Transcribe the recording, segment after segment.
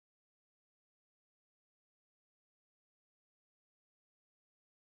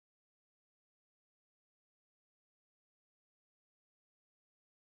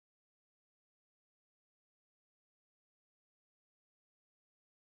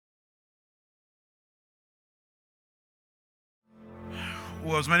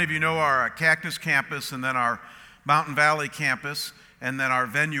Well, as many of you know, our Cactus campus and then our Mountain Valley campus and then our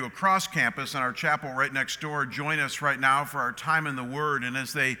venue across campus and our chapel right next door join us right now for our time in the Word. And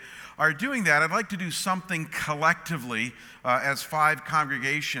as they are doing that, I'd like to do something collectively as 5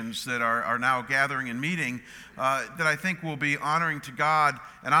 congregations that are now gathering and meeting that I think will be honoring to God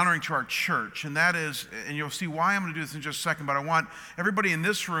and honoring to our church. And that is, and you'll see why I'm going to do this in just a second, but I want everybody in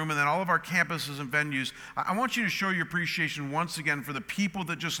this room and then all of our campuses and venues, I want you to show your appreciation once again for the people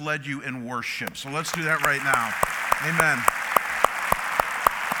that just led you in worship. So let's do that right now. Amen.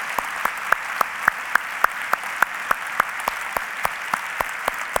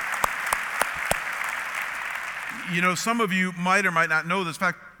 You know, some of you might or might not know this. In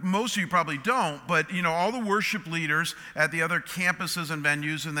fact, most of you probably don't, but you know, all the worship leaders at the other campuses and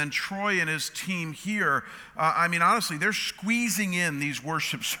venues, and then Troy and his team here, I mean, honestly, they're squeezing in these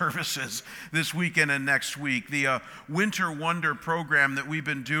worship services this weekend and next week. The Winter Wonder program that we've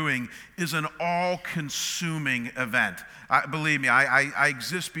been doing is an all-consuming event. Believe me, I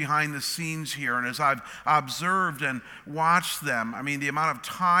exist behind the scenes here, and as I've observed and watched them, I mean, the amount of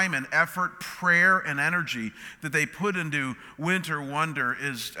time and effort, prayer and energy that they put into Winter Wonder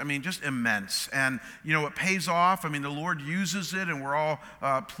is, I mean, just immense. And, you know, it pays off. I mean, the Lord uses it, and we're all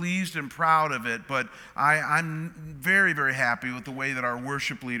pleased and proud of it. But I'm very, very happy with the way that our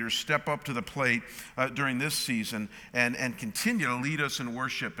worship leaders step up to the plate during this season and continue to lead us in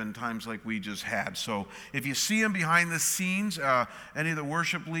worship in times like we just had. So if you see them behind the scenes, any of the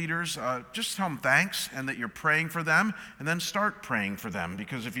worship leaders, just tell them thanks and that you're praying for them, and then start praying for them.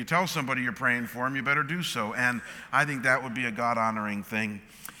 Because if you tell somebody you're praying for them, you better do so. And I think that would be a God-honoring thing.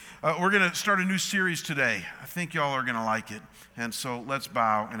 We're going to start a new series today. I think y'all are going to like it. And so let's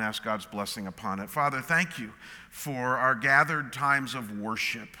bow and ask God's blessing upon it. Father, thank you for our gathered times of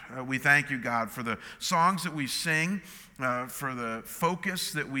worship. We thank you, God, for the songs that we sing, for the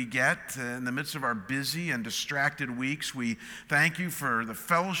focus that we get in the midst of our busy and distracted weeks. We thank you for the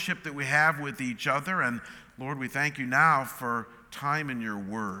fellowship that we have with each other. And Lord, we thank you now for time in your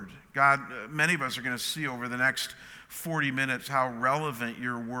word. God, many of us are going to see over the next 40 minutes how relevant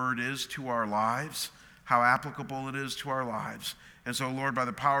your word is to our lives, how applicable it is to our lives. And so, Lord, by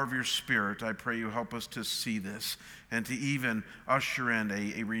the power of your Spirit, I pray you help us to see this and to even usher in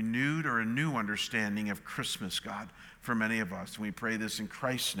a renewed or a new understanding of Christmas, God, for many of us. And we pray this in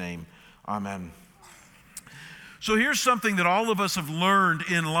Christ's name. Amen. So here's something that all of us have learned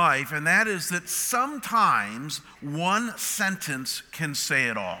in life, and that is that sometimes one sentence can say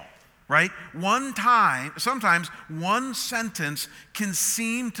it all. Right? Sometimes one sentence can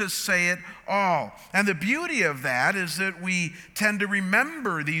seem to say it all. And the beauty of that is that we tend to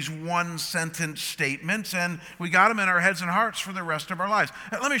remember these one-sentence statements, and we got them in our heads and hearts for the rest of our lives.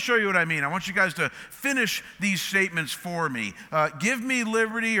 Let me show you what I mean. I want you guys to finish these statements for me. Give me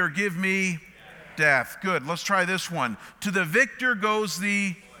liberty or give me death. Good. Let's try this one. To the victor goes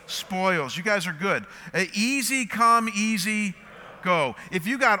the spoils. You guys are good. Easy come, easy go. If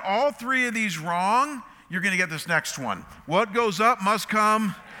you got all 3 of these wrong, you're going to get this next one. What goes up must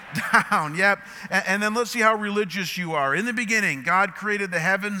come down. Yep. And then let's see how religious you are. In the beginning, God created the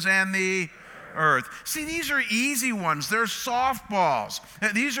heavens and the earth. See, these are easy ones. They're softballs.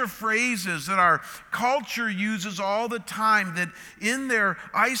 These are phrases that our culture uses all the time that in their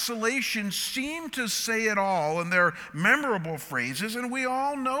isolation seem to say it all, and they're memorable phrases, and we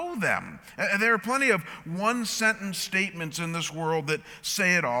all know them. There are plenty of one-sentence statements in this world that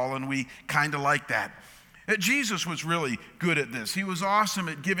say it all, and we kind of like that. Jesus was really good at this. He was awesome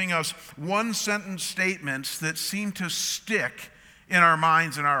at giving us one-sentence statements that seem to stick in our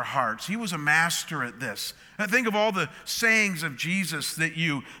minds and our hearts. He was a master at this. Think of all the sayings of Jesus that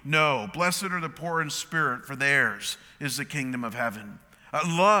you know. Blessed are the poor in spirit, for theirs is the kingdom of heaven.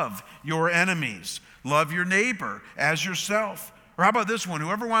 Love your enemies. Love your neighbor as yourself. Or how about this one?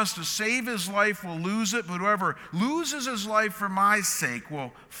 Whoever wants to save his life will lose it, but whoever loses his life for my sake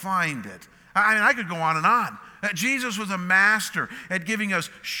will find it. I mean, I could go on and on. Jesus was a master at giving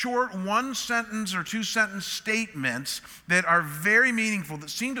us short one-sentence or two-sentence statements that are very meaningful, that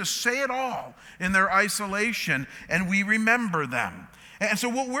seem to say it all in their isolation, and we remember them. And so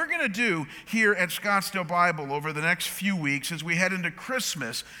what we're going to do here at Scottsdale Bible over the next few weeks as we head into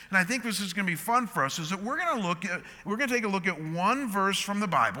Christmas, and I think this is going to be fun for us, is that we're going to take a look at one verse from the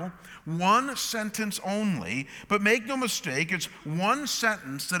Bible, one sentence only, but make no mistake, it's one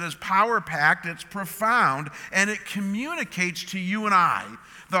sentence that is power-packed, it's profound, and it communicates to you and I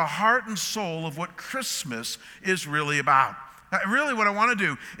the heart and soul of what Christmas is really about. Really, what I want to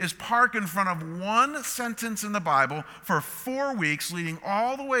do is park in front of one sentence in the Bible for 4 weeks, leading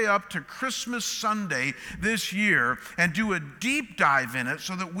all the way up to Christmas Sunday this year, and do a deep dive in it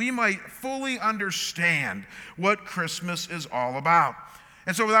so that we might fully understand what Christmas is all about.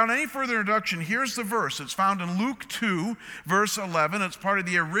 And so without any further introduction, here's the verse. It's found in Luke 2, verse 11. It's part of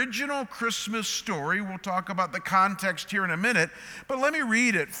the original Christmas story. We'll talk about the context here in a minute, but let me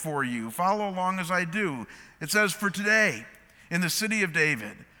read it for you. Follow along as I do. It says, "For today, in the city of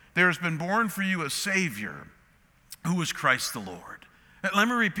David, there has been born for you a Savior, who is Christ the Lord." Let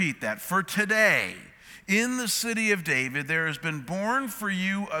me repeat that. For today, in the city of David, there has been born for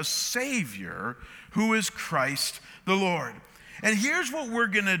you a Savior, who is Christ the Lord. And here's what we're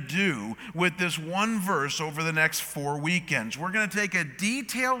going to do with this one verse over the next 4 weekends. We're going to take a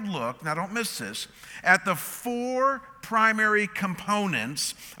detailed look, now don't miss this, at the 4 primary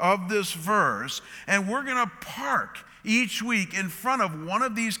components of this verse, and we're going to park each week in front of one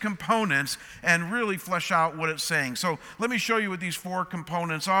of these components and really flesh out what it's saying. So let me show you what these 4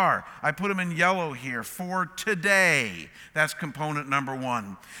 components are. I put them in yellow here. For today, that's component number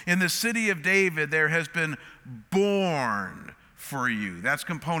 1. In the city of David, there has been born for you. That's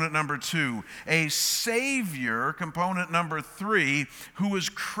component number 2. A Savior, component number 3, who is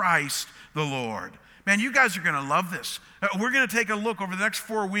Christ the Lord. Man, you guys are going to love this. We're going to take a look over the next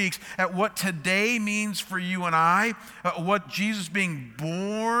 4 weeks at what today means for you and I, what Jesus being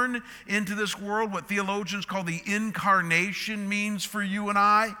born into this world, what theologians call the incarnation means for you and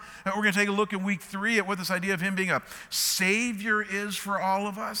I. We're going to take a look in week 3 at what this idea of him being a Savior is for all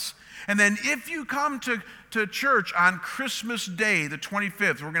of us. And then if you come to church on Christmas Day, the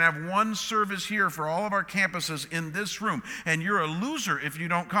 25th, we're going to have one service here for all of our campuses in this room. And you're a loser if you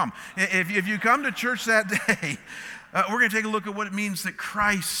don't come. If you come to church that day, we're going to take a look at what it means that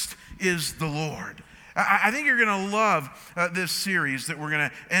Christ is the Lord. I think you're going to love this series that we're going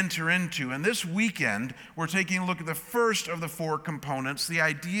to enter into. And this weekend, we're taking a look at the first of the 4 components, the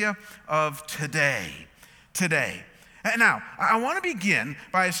idea of today. Today. Now, I want to begin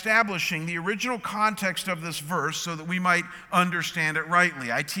by establishing the original context of this verse so that we might understand it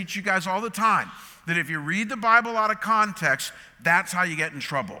rightly. I teach you guys all the time that if you read the Bible out of context, that's how you get in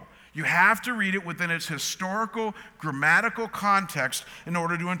trouble. You have to read it within its historical, grammatical context in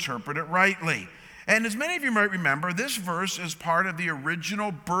order to interpret it rightly. And as many of you might remember, this verse is part of the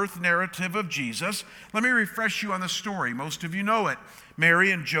original birth narrative of Jesus. Let me refresh you on the story. Most of you know it.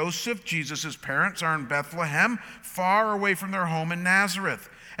 Mary and Joseph, Jesus' parents, are in Bethlehem, far away from their home in Nazareth.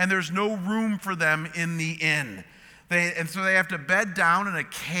 And there's no room for them in the inn. And so they have to bed down in a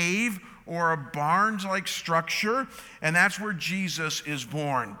cave or a barn-like structure, and that's where Jesus is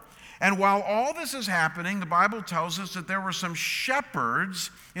born. And while all this is happening, the Bible tells us that there were some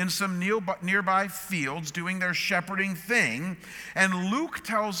shepherds in some nearby fields doing their shepherding thing. And Luke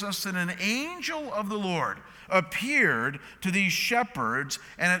tells us that an angel of the Lord appeared to these shepherds.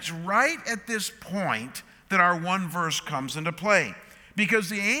 And it's right at this point that our one verse comes into play. Because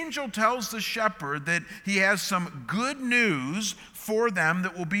the angel tells the shepherd that he has some good news for them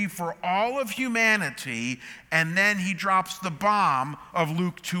that will be for all of humanity, and then he drops the bomb of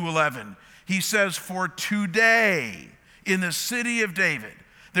Luke 2:11. He says, "For today, in the city of David,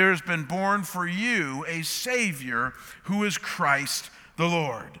 there has been born for you a Savior who is Christ the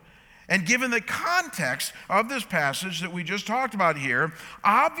Lord." And given the context of this passage that we just talked about here,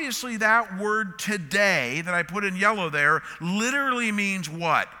 obviously that word today that I put in yellow there literally means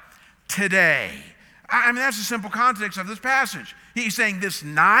what? Today. I mean, that's the simple context of this passage. He's saying this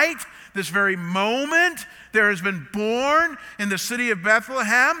night, this very moment, there has been born in the city of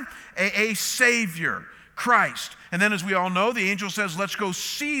Bethlehem a Savior, Christ. And then as we all know, the angel says, let's go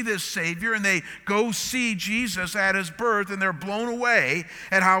see this Savior. And they go see Jesus at his birth, and they're blown away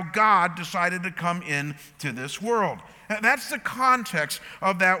at how God decided to come into this world. That's the context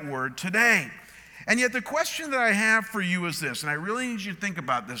of that word today. And yet the question that I have for you is this, and I really need you to think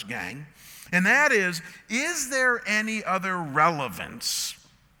about this, gang, and that is there any other relevance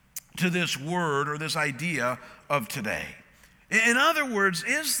to this word or this idea of today? In other words,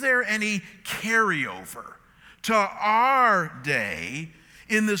 is there any carryover to our day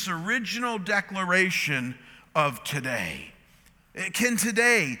in this original declaration of today? Can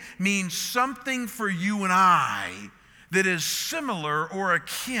today mean something for you and I that is similar or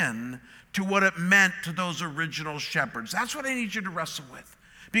akin to what it meant to those original shepherds? That's what I need you to wrestle with.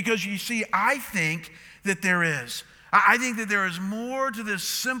 Because you see, I think that there is. I think that there is more to this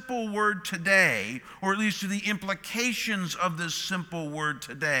simple word today, or at least to the implications of this simple word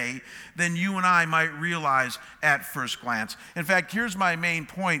today, than you and I might realize at first glance. In fact, here's my main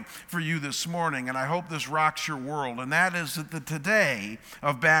point for you this morning, and I hope this rocks your world, and that is that the today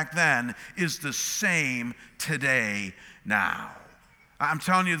of back then is the same today now. I'm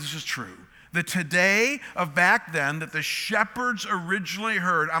telling you this is true. The today of back then that the shepherds originally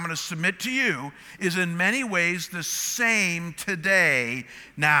heard, I'm going to submit to you, is in many ways the same today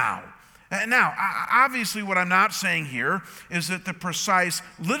now. Now, obviously what I'm not saying here is that the precise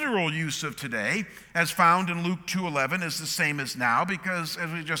literal use of today, as found in Luke 2:11, is the same as now, because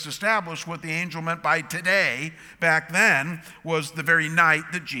as we just established, what the angel meant by today back then was the very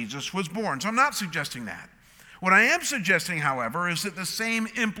night that Jesus was born. So I'm not suggesting that. What I am suggesting, however, is that the same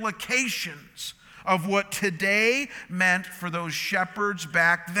implications of what today meant for those shepherds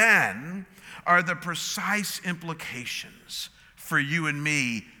back then are the precise implications for you and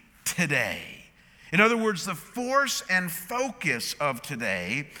me today. In other words, the force and focus of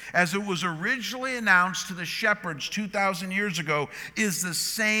today, as it was originally announced to the shepherds 2,000 years ago, is the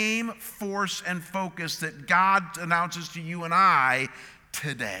same force and focus that God announces to you and I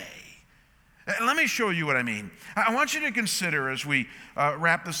today. Let me show you what I mean. I want you to consider, as we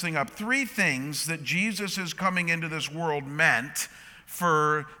wrap this thing up, three things that Jesus is coming into this world meant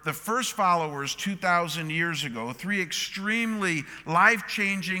for the first followers 2,000 years ago. Three extremely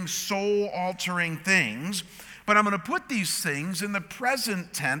life-changing, soul-altering things. But I'm going to put these things in the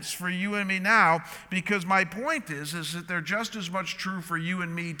present tense for you and me now, because my point is that they're just as much true for you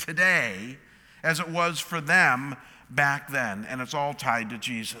and me today as it was for them back then, and it's all tied to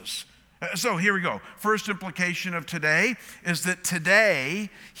Jesus. So here we go. First implication of today is that today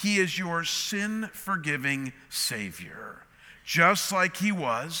he is your sin-forgiving Savior. Just like he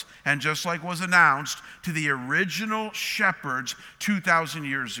was, and just like was announced to the original shepherds 2,000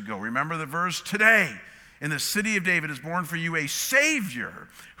 years ago. Remember the verse? Today, in the city of David is born for you a Savior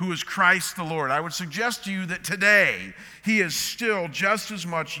who is Christ the Lord. I would suggest to you that today he is still just as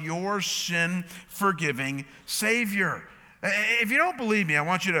much your sin-forgiving Savior. If you don't believe me, I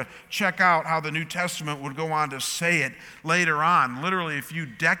want you to check out how the New Testament would go on to say it later on, literally a few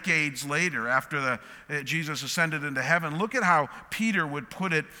decades later after Jesus ascended into heaven. Look at how Peter would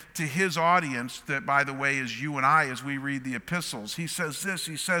put it to his audience, that, by the way, is you and I as we read the epistles. He says this,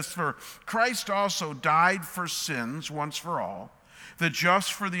 he says, "For Christ also died for sins once for all, the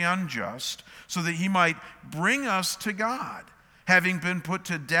just for the unjust, so that he might bring us to God, having been put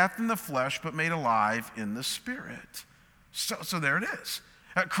to death in the flesh, but made alive in the Spirit." So there it is.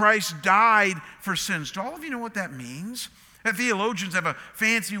 Christ died for sins. Do all of you know what that means? Theologians have a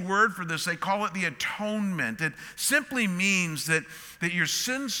fancy word for this. They call it the atonement. It simply means that your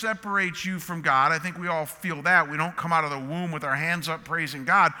sin separates you from God. I think we all feel that. We don't come out of the womb with our hands up praising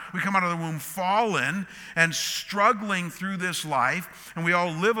God. We come out of the womb fallen and struggling through this life. And we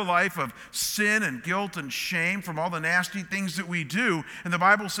all live a life of sin and guilt and shame from all the nasty things that we do. And the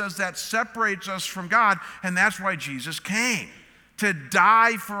Bible says that separates us from God. And that's why Jesus came. To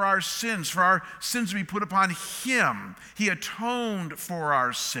die for our sins to be put upon him. He atoned for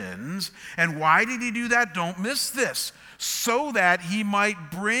our sins. And why did he do that? Don't miss this. So that he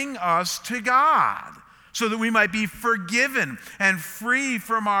might bring us to God. So that we might be forgiven and free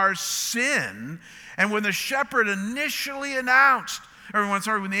from our sin. And when the shepherd initially announced,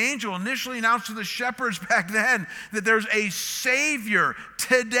 when the angel initially announced to the shepherds back then that there's a Savior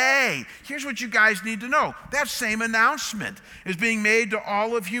today, here's what you guys need to know. That same announcement is being made to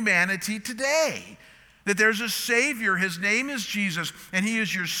all of humanity today. That there's a Savior, his name is Jesus, and he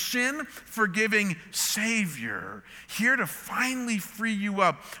is your sin-forgiving Savior, here to finally free you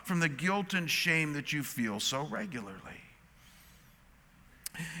up from the guilt and shame that you feel so regularly.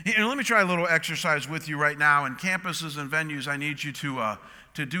 Let me try a little exercise with you right now. In campuses and venues, I need you to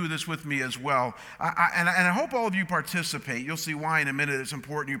do this with me as well. And I hope all of you participate. You'll see why in a minute it's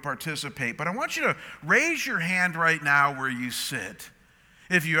important you participate. But I want you to raise your hand right now where you sit.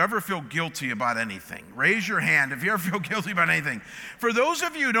 If you ever feel guilty about anything, raise your hand if you ever feel guilty about anything. For those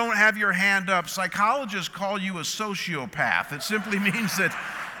of you who don't have your hand up, psychologists call you a sociopath. It simply means that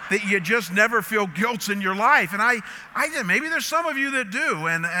you just never feel guilt in your life. And I maybe there's some of you that do.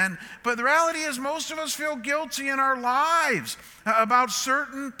 But the reality is most of us feel guilty in our lives about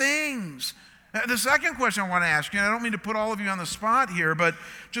certain things. The second question I want to ask you, and I don't mean to put all of you on the spot here, but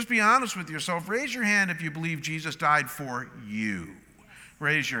just be honest with yourself. Raise your hand if you believe Jesus died for you.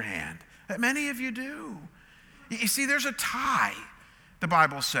 Raise your hand. Many of you do. You see, there's a tie, the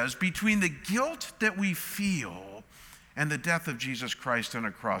Bible says, between the guilt that we feel and the death of Jesus Christ on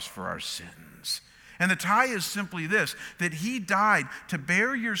a cross for our sins. And the tie is simply this, that he died to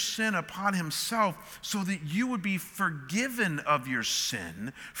bear your sin upon himself so that you would be forgiven of your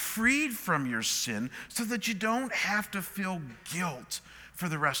sin, freed from your sin, so that you don't have to feel guilt for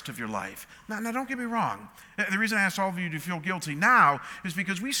the rest of your life. Now, don't get me wrong. The reason I ask all of you to feel guilty now is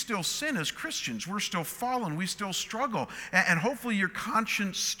because we still sin as Christians. We're still fallen. We still struggle. And hopefully your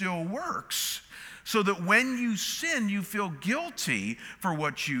conscience still works, so that when you sin, you feel guilty for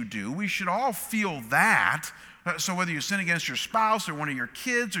what you do. We should all feel that. So whether you sin against your spouse or one of your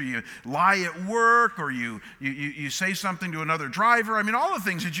kids, or you lie at work, or you say something to another driver, I mean, all the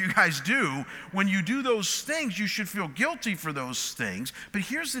things that you guys do, when you do those things, you should feel guilty for those things. But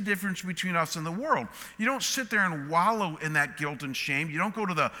here's the difference between us and the world. You don't sit there and wallow in that guilt and shame. You don't go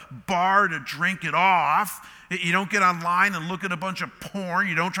to the bar to drink it off. You don't get online and look at a bunch of porn.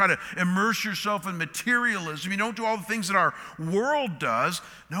 You don't try to immerse yourself in materialism. You don't do all the things that our world does.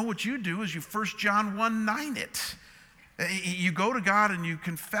 No, what you do is you 1 John 1:9 it. You go to God and you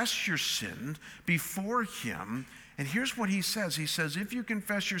confess your sin before him. And here's what he says. He says, if you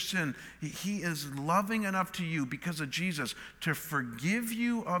confess your sin, he is loving enough to you because of Jesus to forgive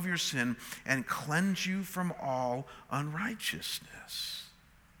you of your sin and cleanse you from all unrighteousness.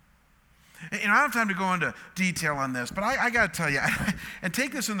 I don't have time to go into detail on this, but I got to tell you, and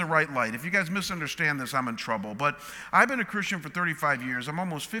take this in the right light. If you guys misunderstand this, I'm in trouble. But I've been a Christian for 35 years. I'm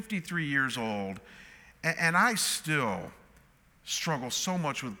almost 53 years old, and I still struggle so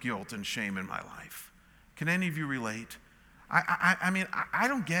much with guilt and shame in my life. Can any of you relate? I mean, I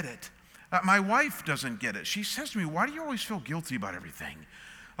don't get it. My wife doesn't get it. She says to me, why do you always feel guilty about everything?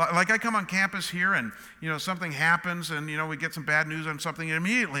 Like I come on campus here and, something happens and, we get some bad news on something, and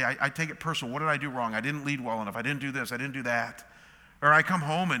immediately I take it personal. What did I do wrong? I didn't lead well enough. I didn't do this. I didn't do that. Or I come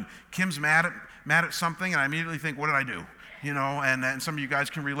home and Kim's mad at something, and I immediately think, what did I do? And some of you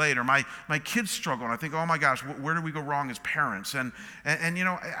guys can relate. Or my kids struggle, and I think, oh my gosh, where did we go wrong as parents? And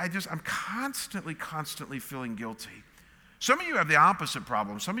I'm constantly feeling guilty. Some of you have the opposite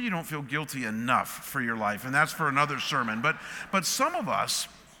problem. Some of you don't feel guilty enough for your life, and that's for another sermon. But some of us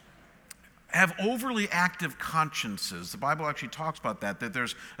have overly active consciences. The Bible actually talks about that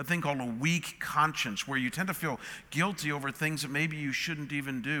there's a thing called a weak conscience, where you tend to feel guilty over things that maybe you shouldn't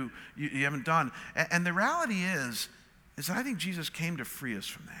even do, you haven't done. And the reality is that I think Jesus came to free us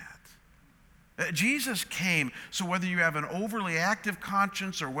from that. Jesus came, so whether you have an overly active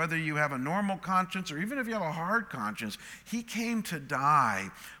conscience or whether you have a normal conscience or even if you have a hard conscience, he came to die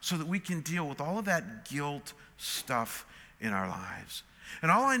so that we can deal with all of that guilt stuff in our lives. And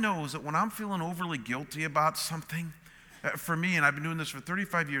all I know is that when I'm feeling overly guilty about something, for me, and I've been doing this for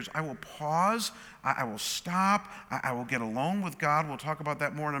 35 years, I will pause, I will stop, I will get alone with God. We'll talk about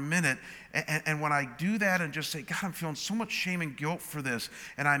that more in a minute. And when I do that and just say, God, I'm feeling so much shame and guilt for this,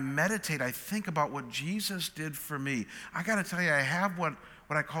 and I meditate, I think about what Jesus did for me, I got to tell you, I have what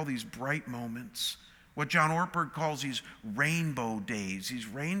I call these bright moments. What John Ortberg calls these rainbow days, these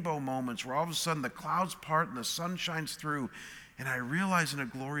rainbow moments where all of a sudden the clouds part and the sun shines through, and I realize in a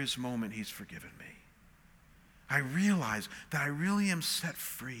glorious moment he's forgiven me. I realize that I really am set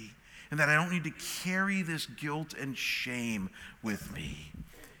free and that I don't need to carry this guilt and shame with me.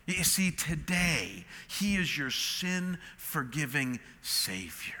 You see, today, he is your sin-forgiving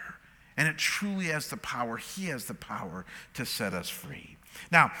Savior. And it truly has the power, he has the power to set us free.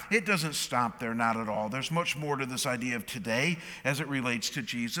 Now, it doesn't stop there, not at all. There's much more to this idea of today as it relates to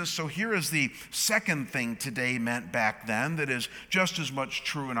Jesus. So here is the second thing today meant back then that is just as much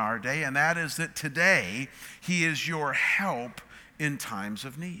true in our day, and that is that today he is your help in times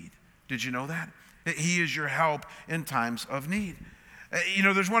of need. Did you know that? He is your help in times of need.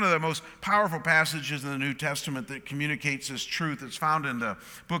 There's one of the most powerful passages in the New Testament that communicates this truth. It's found in the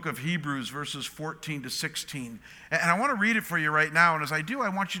book of Hebrews, verses 14 to 16. And I want to read it for you right now. And as I do, I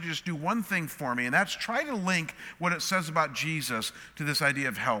want you to just do one thing for me, and that's try to link what it says about Jesus to this idea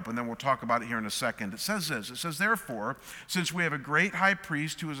of help. And then we'll talk about it here in a second. It says this. It says, therefore, since we have a great high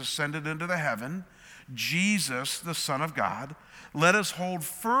priest who has ascended into the heaven, Jesus, the Son of God, let us hold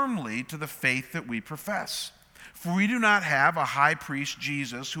firmly to the faith that we profess. For we do not have a high priest,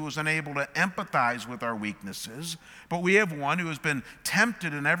 Jesus, who is unable to empathize with our weaknesses, but we have one who has been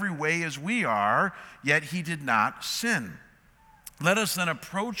tempted in every way as we are, yet he did not sin. Let us then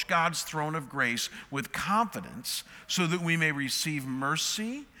approach God's throne of grace with confidence so that we may receive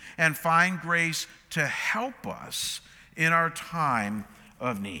mercy and find grace to help us in our time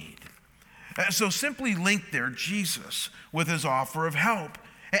of need. So simply link there Jesus with his offer of help.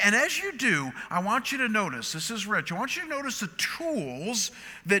 And as you do, I want you to notice, this is rich, I want you to notice the tools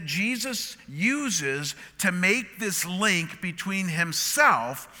that Jesus uses to make this link between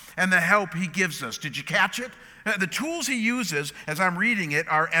himself and the help he gives us. Did you catch it? The tools he uses, as I'm reading it,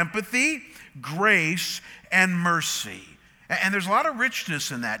 are empathy, grace, and mercy. And there's a lot of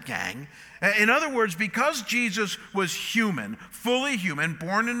richness in that, gang. In other words, because Jesus was human, fully human,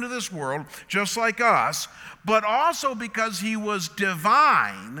 born into this world just like us, but also because he was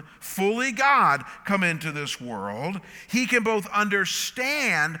divine, fully God, come into this world, he can both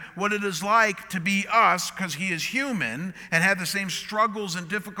understand what it is like to be us because he is human and have the same struggles and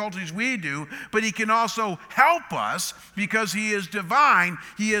difficulties we do, but he can also help us because he is divine,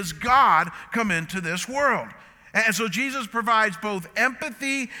 he is God, come into this world. And so Jesus provides both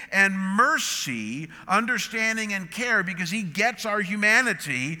empathy and mercy, understanding and care because he gets our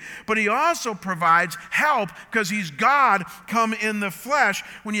humanity, but he also provides help because he's God come in the flesh.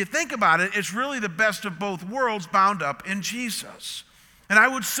 When you think about it, it's really the best of both worlds bound up in Jesus. And I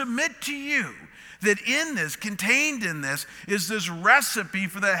would submit to you that in this, contained in this, is this recipe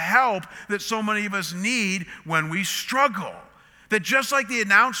for the help that so many of us need when we struggle. That just like the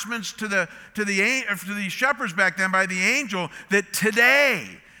announcements to the shepherds back then by the angel, that today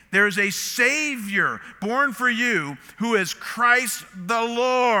there is a Savior born for you who is Christ the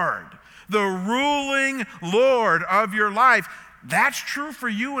Lord, the ruling Lord of your life. That's true for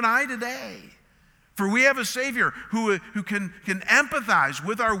you and I today. For we have a Savior who can empathize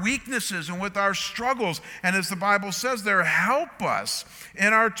with our weaknesses and with our struggles. And as the Bible says there, help us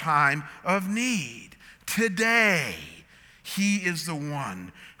in our time of need. Today, he is the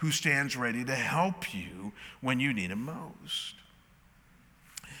one who stands ready to help you when you need him most.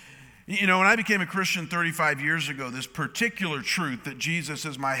 You know, when I became a Christian 35 years ago, this particular truth that Jesus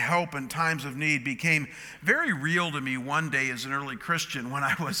is my help in times of need became very real to me one day as an early Christian when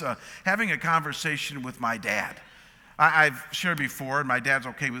I was having a conversation with my dad. I've shared before, and my dad's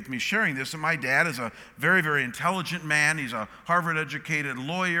okay with me sharing this, and my dad is a very, very intelligent man. He's a Harvard-educated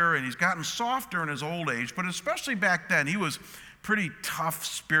lawyer, and he's gotten softer in his old age, but especially back then, he was pretty tough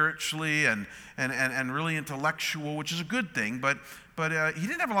spiritually and really intellectual, which is a good thing, but he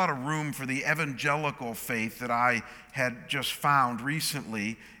didn't have a lot of room for the evangelical faith that I had just found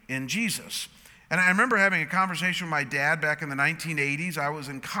recently in Jesus. And I remember having a conversation with my dad back in the 1980s. I was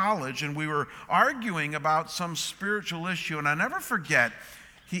in college, and we were arguing about some spiritual issue. And I'll never forget,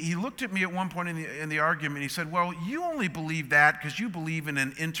 he looked at me at one point in the argument. He said, well, you only believe that because you believe in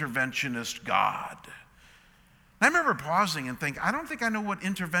an interventionist God. And I remember pausing and thinking, I don't think I know what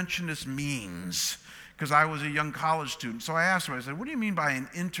interventionist means because I was a young college student. So I asked him, I said, what do you mean by an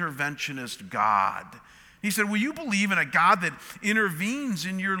interventionist God? He said, well, you believe in a God that intervenes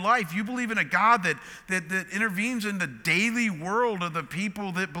in your life. You believe in a God that intervenes in the daily world of the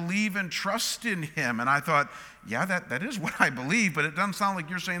people that believe and trust in him. And I thought, yeah, that is what I believe, but it doesn't sound like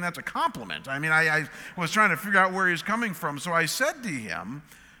you're saying that's a compliment. I mean, I was trying to figure out where he's coming from. So I said to him,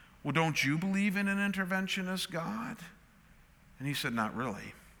 well, don't you believe in an interventionist God? And he said, not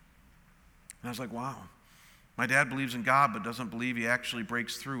really. And I was like, wow. My dad believes in God, but doesn't believe he actually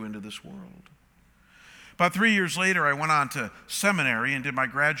breaks through into this world. About 3 years later, I went on to seminary and did my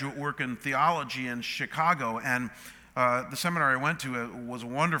graduate work in theology in Chicago. And the seminary I went to was a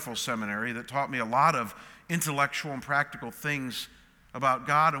wonderful seminary that taught me a lot of intellectual and practical things about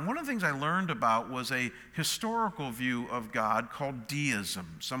God. And one of the things I learned about was a historical view of God called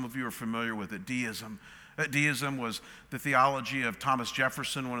deism. Some of you are familiar with it, deism. Deism was the theology of Thomas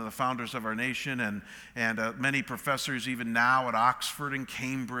Jefferson, one of the founders of our nation, and many professors even now at Oxford and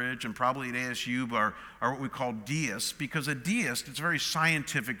Cambridge and probably at ASU are what we call deists, because a deist, it's a very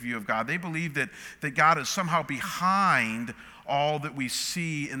scientific view of God. They believe that God is somehow behind all that we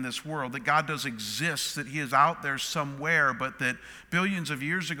see in this world, that God does exist, that he is out there somewhere, but that billions of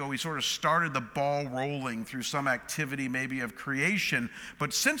years ago he sort of started the ball rolling through some activity maybe of creation,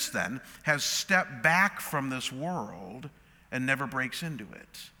 but since then has stepped back from this world and never breaks into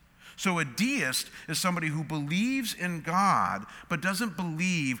it. So a deist is somebody who believes in God, but doesn't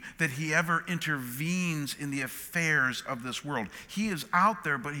believe that he ever intervenes in the affairs of this world. He is out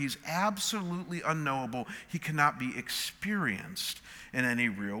there, but he's absolutely unknowable. He cannot be experienced in any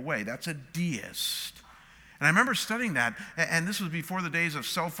real way. That's a deist. And I remember studying that, and this was before the days of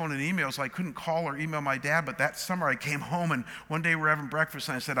cell phone and email, so I couldn't call or email my dad, but that summer I came home, and one day we were having breakfast,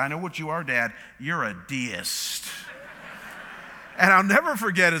 and I said, I know what you are, Dad. You're a deist. And I'll never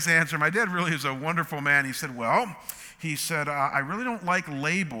forget his answer. My dad really is a wonderful man. He said, I really don't like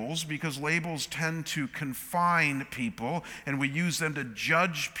labels because labels tend to confine people and we use them to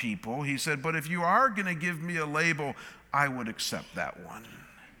judge people. He said, but if you are going to give me a label, I would accept that one.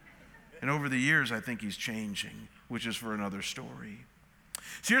 And over the years, I think he's changing, which is for another story.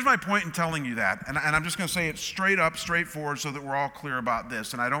 So here's my point in telling you that, and I'm just going to say it straight up, straightforward, so that we're all clear about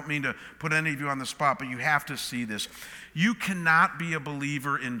this. And I don't mean to put any of you on the spot, but you have to see this. You cannot be a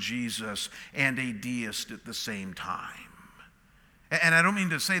believer in Jesus and a deist at the same time. And I don't mean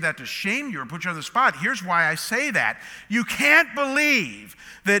to say that to shame you or put you on the spot. Here's why I say that. You can't believe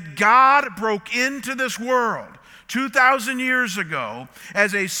that God broke into this world 2,000 years ago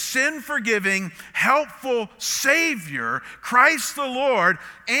as a sin-forgiving, helpful Savior, Christ the Lord,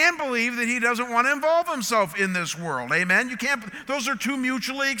 and believe that he doesn't want to involve himself in this world. Amen? You can't, those are two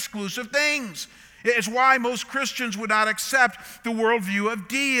mutually exclusive things. It's why most Christians would not accept the worldview of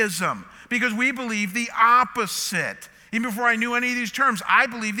deism, because we believe the opposite. Even before I knew any of these terms, I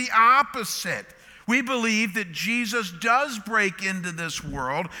believe the opposite. We believe that Jesus does break into this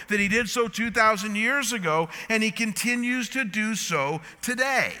world, that he did so 2,000 years ago, and he continues to do so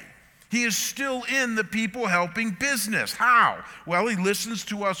today. He is still in the people helping business. How? Well, he listens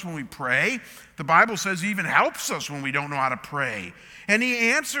to us when we pray. The Bible says he even helps us when we don't know how to pray. And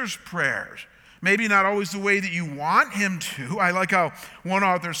he answers prayers. Maybe not always the way that you want him to. I like how one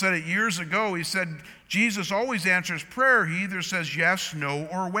author said it years ago. He said, Jesus always answers prayer. He either says yes, no,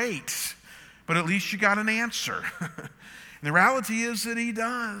 or wait. But at least you got an answer. And the reality is that he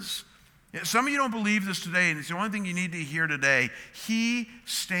does. Some of you don't believe this today, and it's the only thing you need to hear today. He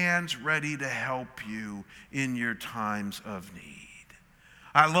stands ready to help you in your times of need.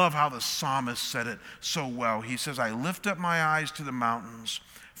 I love how the psalmist said it so well. He says, I lift up my eyes to the mountains.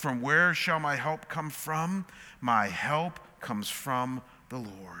 From where shall my help come from? My help comes from the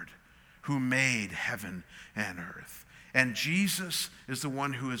Lord, who made heaven and earth. And Jesus is the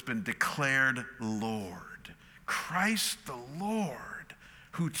one who has been declared Lord. Christ the Lord,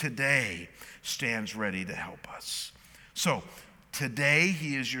 who today stands ready to help us. So, today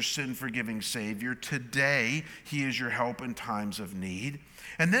he is your sin-forgiving Savior. Today he is your help in times of need.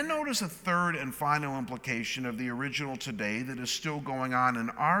 And then notice a third and final implication of the original today that is still going on in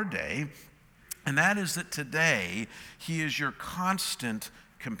our day, and that is that today he is your constant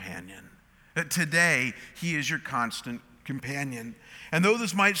companion. Today he is your constant companion. And though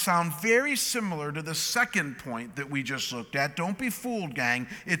this might sound very similar to the second point that we just looked at, don't be fooled, gang.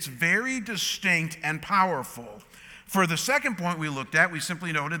 It's very distinct and powerful. For the second point we looked at, we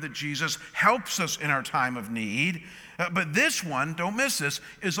simply noted that Jesus helps us in our time of need. But this one, don't miss this,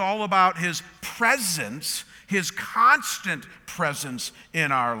 is all about his presence, his constant presence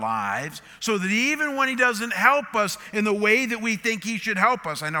in our lives, so that even when he doesn't help us in the way that we think he should help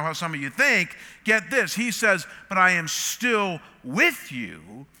us, I know how some of you think, get this, he says, but I am still with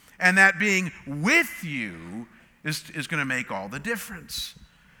you, and that being with you is going to make all the difference.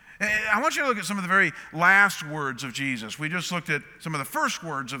 I want you to look at some of the very last words of Jesus. We just looked at some of the first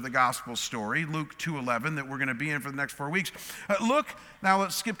words of the gospel story, Luke 2:11, that we're going to be in for the next 4 weeks. Look, now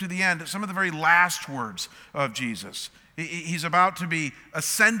let's skip to the end, at some of the very last words of Jesus. He's about to be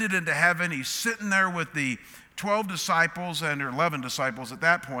ascended into heaven. He's sitting there with the 12 disciples, or 11 disciples at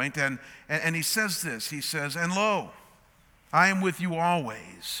that point, and he says this. He says, and lo, I am with you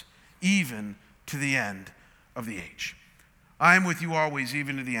always, even to the end of the age. I am with you always,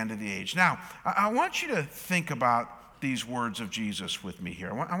 even to the end of the age. Now, I want you to think about these words of Jesus with me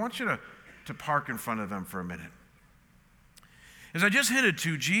here. I want you to park in front of them for a minute. As I just hinted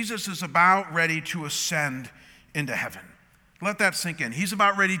to, Jesus is about ready to ascend into heaven. Let that sink in. He's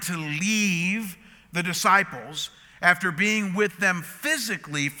about ready to leave the disciples after being with them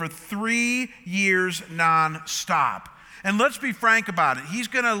physically for 3 years nonstop. And let's be frank about it. He's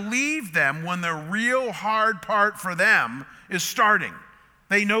going to leave them when the real hard part for them is starting.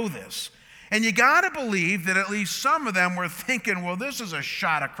 They know this. And you got to believe that at least some of them were thinking, well, this is a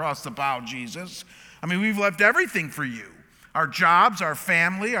shot across the bow, Jesus. I mean, we've left everything for you. Our jobs, our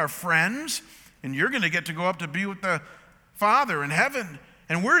family, our friends, and you're going to get to go up to be with the Father in heaven.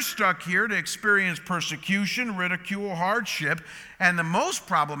 And we're stuck here to experience persecution, ridicule, hardship. And the most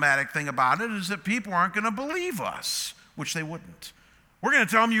problematic thing about it is that people aren't going to believe us, which they wouldn't. We're going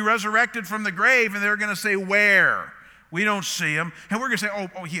to tell them you resurrected from the grave, and they're going to say, where? We don't see him. And we're going to say,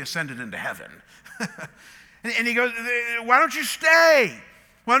 oh, he ascended into heaven. and he goes, why don't you stay?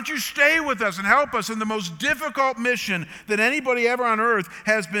 Why don't you stay with us and help us in the most difficult mission that anybody ever on earth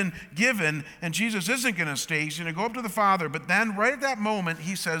has been given? And Jesus isn't going to stay. He's going to go up to the Father. But then right at that moment,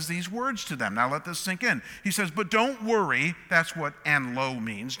 he says these words to them. Now let this sink in. He says, but don't worry. That's what "and lo"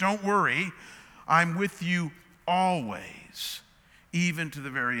 means. Don't worry. I'm with you always, even to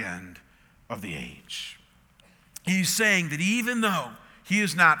the very end of the age. He's saying that even though he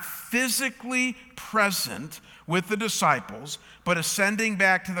is not physically present with the disciples, but ascending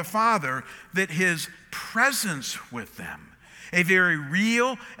back to the Father, that his presence with them, a very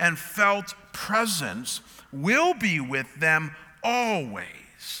real and felt presence, will be with them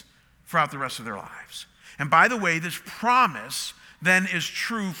always throughout the rest of their lives. And by the way, this promise then is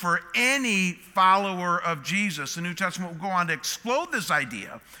true for any follower of Jesus. The New Testament will go on to explode this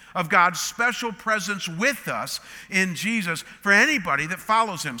idea of God's special presence with us in Jesus for anybody that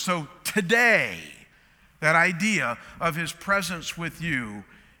follows him. So today, that idea of his presence with you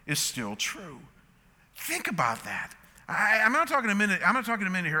is still true. Think about that. I'm not talking a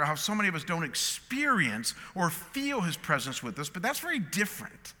minute here how so many of us don't experience or feel his presence with us, but that's very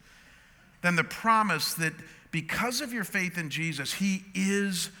different than the promise that because of your faith in Jesus, he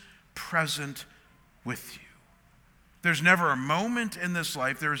is present with you. There's never a moment in this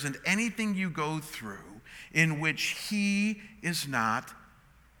life, there isn't anything you go through in which he is not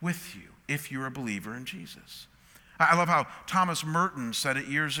with you if you're a believer in Jesus. I love how Thomas Merton said it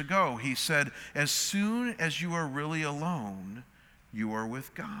years ago. He said, as soon as you are really alone, you are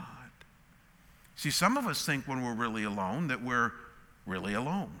with God. See, some of us think when we're really alone that we're really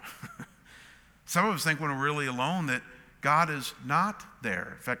alone. Some of us think when we're really alone that God is not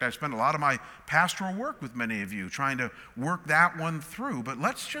there. In fact, I spend a lot of my pastoral work with many of you trying to work that one through. But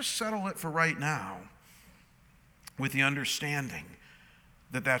let's just settle it for right now with the understanding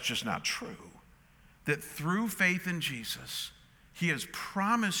that that's just not true. That through faith in Jesus, he has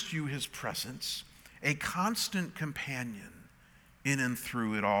promised you his presence, a constant companion in and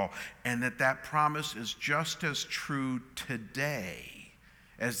through it all, and that promise is just as true today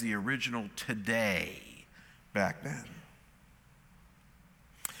as the original today back then.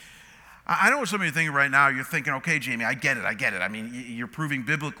 I know what some of you are thinking right now. You're thinking, okay, Jamie, I get it. I mean, you're proving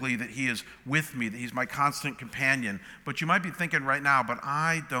biblically that he is with me, that he's my constant companion. But you might be thinking right now, but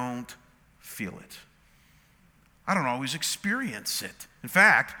I don't feel it. I don't always experience it. In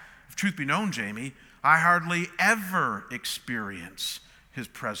fact, if truth be known, Jamie, I hardly ever experience his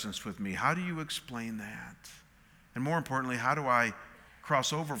presence with me. How do you explain that? And more importantly, how do I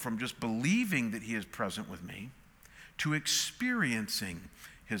cross over from just believing that he is present with me to experiencing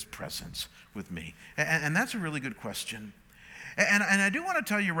his presence with me? And that's a really good question. And I do want to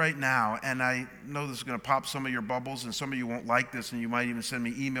tell you right now, and I know this is going to pop some of your bubbles, and some of you won't like this, and you might even send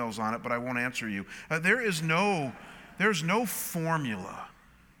me emails on it, but I won't answer you. There's no formula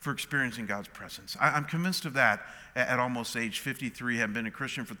for experiencing God's presence. I'm convinced of that at almost age 53, having been a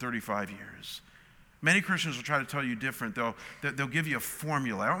Christian for 35 years. Many Christians will try to tell you different. They'll give you a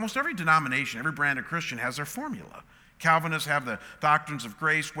formula. Almost every denomination, every brand of Christian has their formula. Calvinists have the doctrines of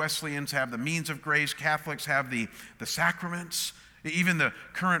grace. Wesleyans have the means of grace. Catholics have the sacraments. Even the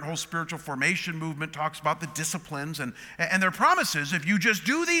current whole spiritual formation movement talks about the disciplines. And their promise is if you just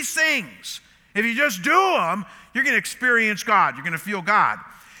do these things, if you just do them, you're going to experience God. You're going to feel God.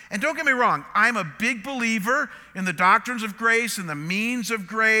 And don't get me wrong, I'm a big believer in the doctrines of grace and the means of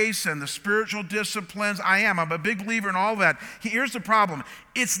grace and the spiritual disciplines. I'm a big believer in all that. Here's the problem.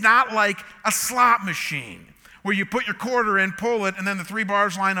 It's not like a slot machine where you put your quarter in, pull it, and then the 3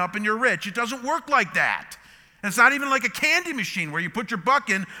 bars line up and you're rich. It doesn't work like that. And it's not even like a candy machine where you put your buck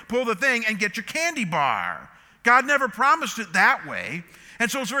in, pull the thing, and get your candy bar. God never promised it that way. And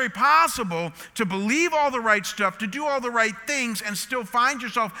so it's very possible to believe all the right stuff, to do all the right things, and still find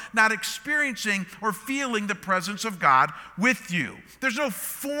yourself not experiencing or feeling the presence of God with you. There's no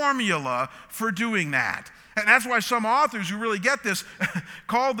formula for doing that. And that's why some authors who really get this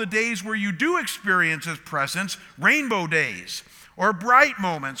call the days where you do experience his presence rainbow days or bright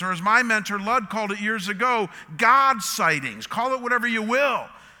moments, or as my mentor Ludd called it years ago, God sightings. Call it whatever you will.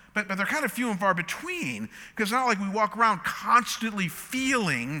 But they're kind of few and far between, because it's not like we walk around constantly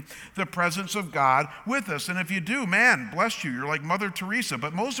feeling the presence of God with us. And if you do, man, bless you, you're like Mother Teresa.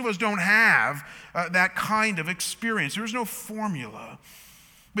 But most of us don't have that kind of experience. There's no formula.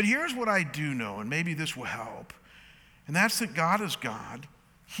 But here's what I do know, and maybe this will help. And that's that God is God.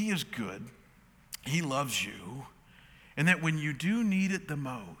 He is good. He loves you. And that when you do need it the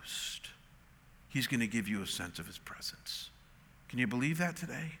most, he's going to give you a sense of his presence. Can you believe that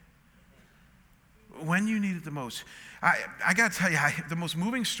today? When you need it the most. I got to tell you, the most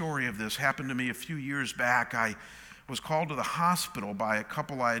moving story of this happened to me a few years back. I was called to the hospital by a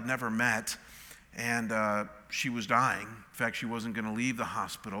couple I had never met, and she was dying. In fact, she wasn't going to leave the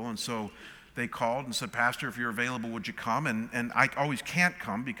hospital, and so they called and said, Pastor, if you're available, would you come? And I always can't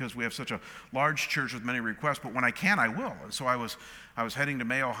come because we have such a large church with many requests, but when I can, I will. And so I was heading to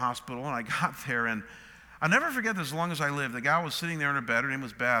Mayo Hospital, and I got there, and I'll never forget this as long as I live. The gal was sitting there in her bed. Her name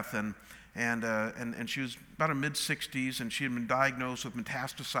was Beth, and And she was about a mid-60s, and she had been diagnosed with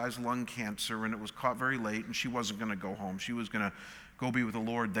metastasized lung cancer, and it was caught very late, and she wasn't going to go home. She was going to go be with the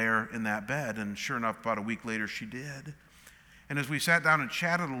Lord there in that bed, and sure enough, about a week later, she did. And as we sat down and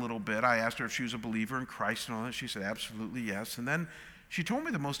chatted a little bit, I asked her if she was a believer in Christ and all that. She said, absolutely yes. And then she told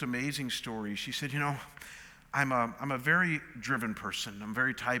me the most amazing story. She said, I'm a very driven person. I'm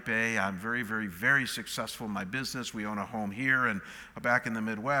very type A. I'm very, very, very successful in my business. We own a home here and back in the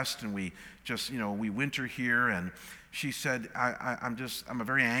Midwest, and we just, we winter here. And she said, I'm a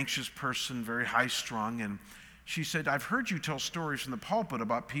very anxious person, very high-strung. And she said, I've heard you tell stories from the pulpit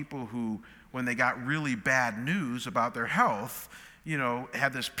about people who, when they got really bad news about their health,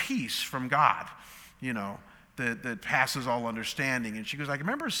 had this peace from God, that passes all understanding. And she goes, I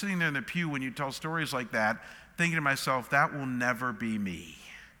remember sitting there in the pew when you tell stories like that, thinking to myself, that will never be me.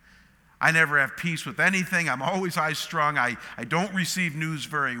 I never have peace with anything. I'm always high-strung. I don't receive news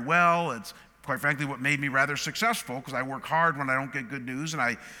very well. It's quite frankly what made me rather successful, because I work hard when I don't get good news, and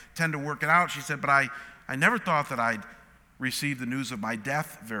I tend to work it out. She said, but I never thought that I'd receive the news of my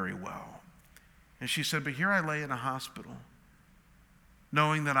death very well. And she said, but here I lay in a hospital,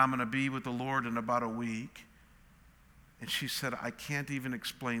 knowing that I'm going to be with the Lord in about a week. And she said, I can't even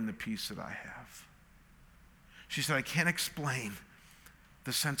explain the peace that I have. She said, I can't explain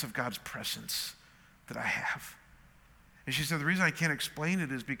the sense of God's presence that I have. And she said, the reason I can't explain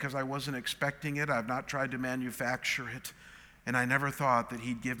it is because I wasn't expecting it. I've not tried to manufacture it. And I never thought that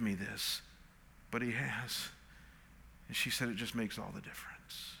he'd give me this. But he has. And she said, it just makes all the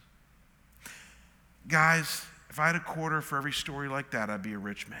difference. Guys, if I had a quarter for every story like that, I'd be a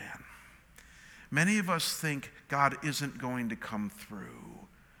rich man. Many of us think God isn't going to come through.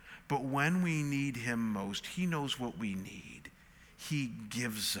 But when we need him most, he knows what we need. He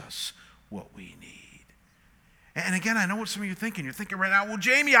gives us what we need. And again, I know what some of you are thinking. You're thinking right now, well,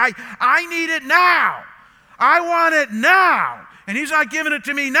 Jamie, I need it now. I want it now. And he's not giving it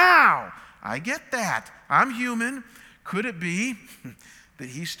to me now. I get that. I'm human. Could it be that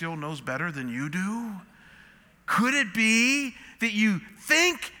he still knows better than you do? Could it be that you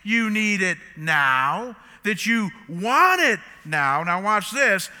think you need it now, that you want it now? Now watch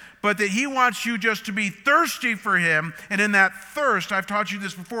this. But that he wants you just to be thirsty for him. And in that thirst, I've taught you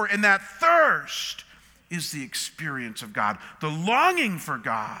this before, in that thirst is the experience of God, the longing for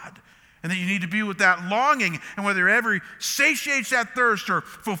God. And that you need to be with that longing. And whether it ever satiates that thirst or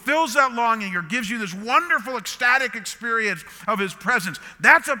fulfills that longing or gives you this wonderful ecstatic experience of his presence,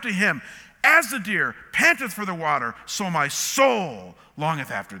 that's up to him. As the deer panteth for the water, so my soul longeth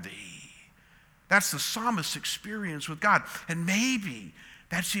after thee. That's the psalmist's experience with God. And maybe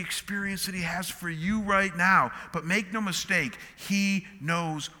that's the experience that he has for you right now. But make no mistake, he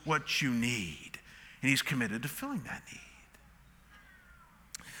knows what you need. And he's committed to filling that need.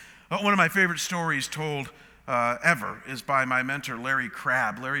 One of my favorite stories told ever is by my mentor, Larry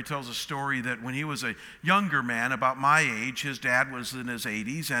Crabb. Larry tells a story that when he was a younger man, about my age, his dad was in his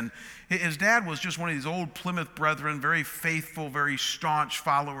 80s, and his dad was just one of these old Plymouth Brethren, very faithful, very staunch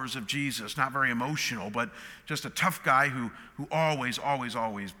followers of Jesus, not very emotional, but just a tough guy who always, always,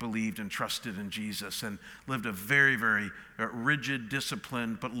 always believed and trusted in Jesus and lived a very, very rigid,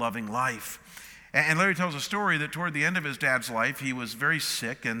 disciplined, but loving life. And Larry tells a story that toward the end of his dad's life, he was very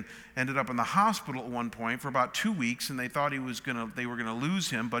sick and ended up in the hospital at one point for about 2 weeks, and they thought they were going to lose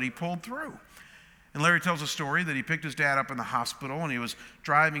him, but he pulled through. And Larry tells a story that he picked his dad up in the hospital, and he was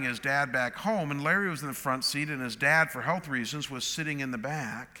driving his dad back home, and Larry was in the front seat, and his dad, for health reasons, was sitting in the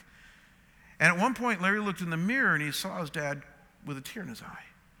back. And at one point, Larry looked in the mirror, and he saw his dad with a tear in his eye.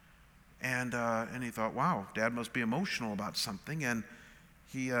 And he thought, wow, Dad must be emotional about something. And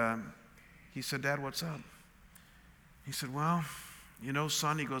he said, Dad, what's up? He said, well,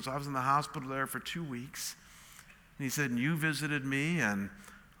 son, he goes, I was in the hospital there for 2 weeks. And he said, and you visited me, and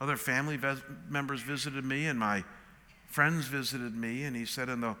other family members visited me, and my friends visited me. And he said,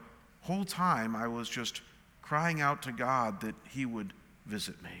 and the whole time I was just crying out to God that he would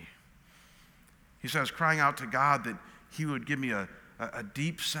visit me. He said, I was crying out to God that he would give me a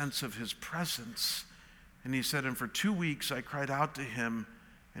deep sense of his presence. And he said, and for 2 weeks I cried out to him.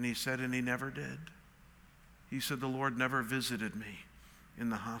 And he said, and he never did. He said, the Lord never visited me in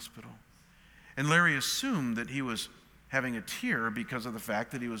the hospital. And Larry assumed that he was having a tear because of the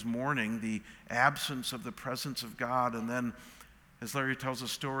fact that he was mourning the absence of the presence of God. And then, as Larry tells the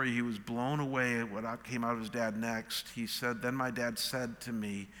story, he was blown away at what came out of his dad next. He said, then my dad said to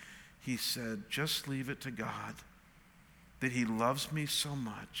me, he said, just leave it to God, that he loves me so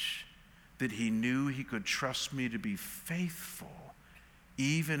much that he knew he could trust me to be faithful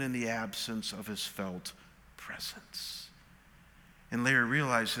even in the absence of his felt presence. And Larry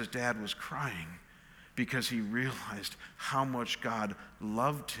realized his dad was crying because he realized how much God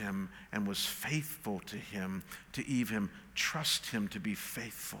loved him and was faithful to him, to even trust him to be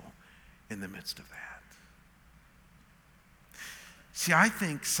faithful in the midst of that. See, I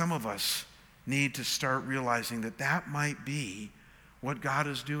think some of us need to start realizing that that might be what God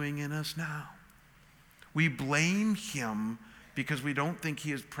is doing in us now. We blame him because we don't think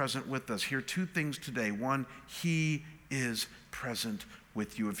he is present with us. Here are two things today. One, he is present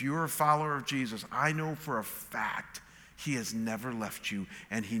with you. If you're a follower of Jesus, I know for a fact he has never left you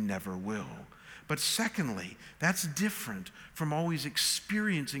and he never will. But secondly, that's different from always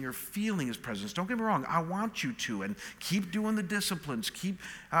experiencing or feeling his presence. Don't get me wrong, I want you to, and keep doing the disciplines, keep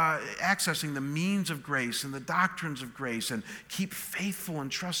accessing the means of grace and the doctrines of grace, and keep faithful and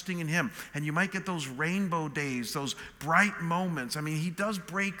trusting in him. And you might get those rainbow days, those bright moments. I mean, he does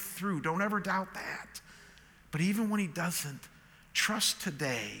break through. Don't ever doubt that. But even when he doesn't, trust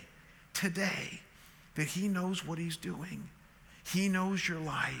today, that he knows what he's doing. He knows your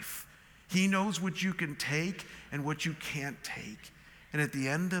life. He knows what you can take and what you can't take. And at the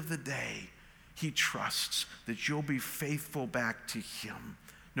end of the day, he trusts that you'll be faithful back to him,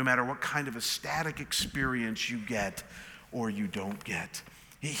 no matter what kind of ecstatic experience you get or you don't get.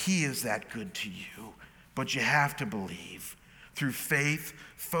 He is that good to you. But you have to believe. Through faith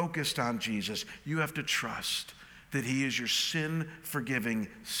focused on Jesus, you have to trust that he is your sin-forgiving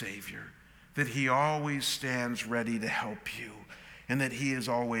Savior, that he always stands ready to help you, and that he is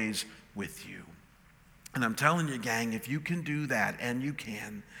always with you. And I'm telling you, gang, if you can do that, and you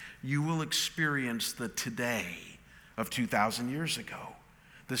can, you will experience the today of 2,000 years ago.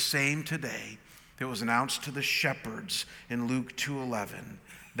 The same today that was announced to the shepherds in Luke 2:11.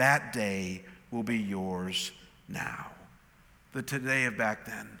 That day will be yours now. The today of back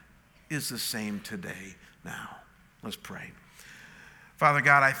then is the same today now. Let's pray. Father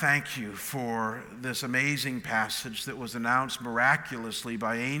God, I thank you for this amazing passage that was announced miraculously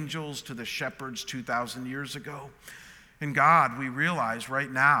by angels to the shepherds 2,000 years ago. And God, we realize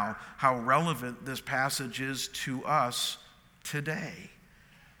right now how relevant this passage is to us today.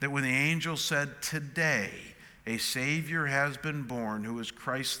 That when the angel said, "Today a Savior has been born, who is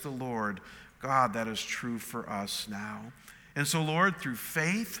Christ the Lord," God, that is true for us now. And so, Lord, through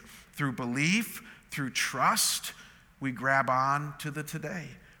faith, through belief, through trust, we grab on to the today.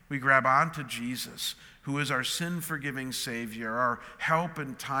 We grab on to Jesus, who is our sin-forgiving Savior, our help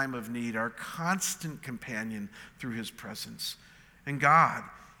in time of need, our constant companion through his presence. And God,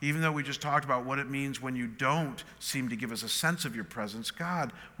 even though we just talked about what it means when you don't seem to give us a sense of your presence,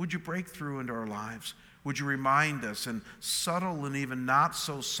 God, would you break through into our lives? Would you remind us in subtle and even not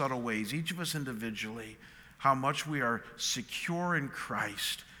so subtle ways, each of us individually, how much we are secure in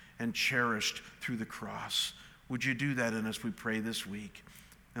Christ and cherished through the cross? Would you do that in us, we pray, this week?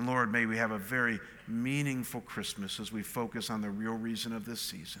 And Lord, may we have a very meaningful Christmas as we focus on the real reason of this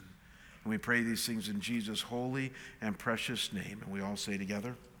season. And we pray these things in Jesus' holy and precious name. And we all say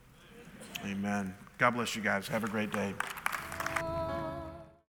together, amen. God bless you guys. Have a great day.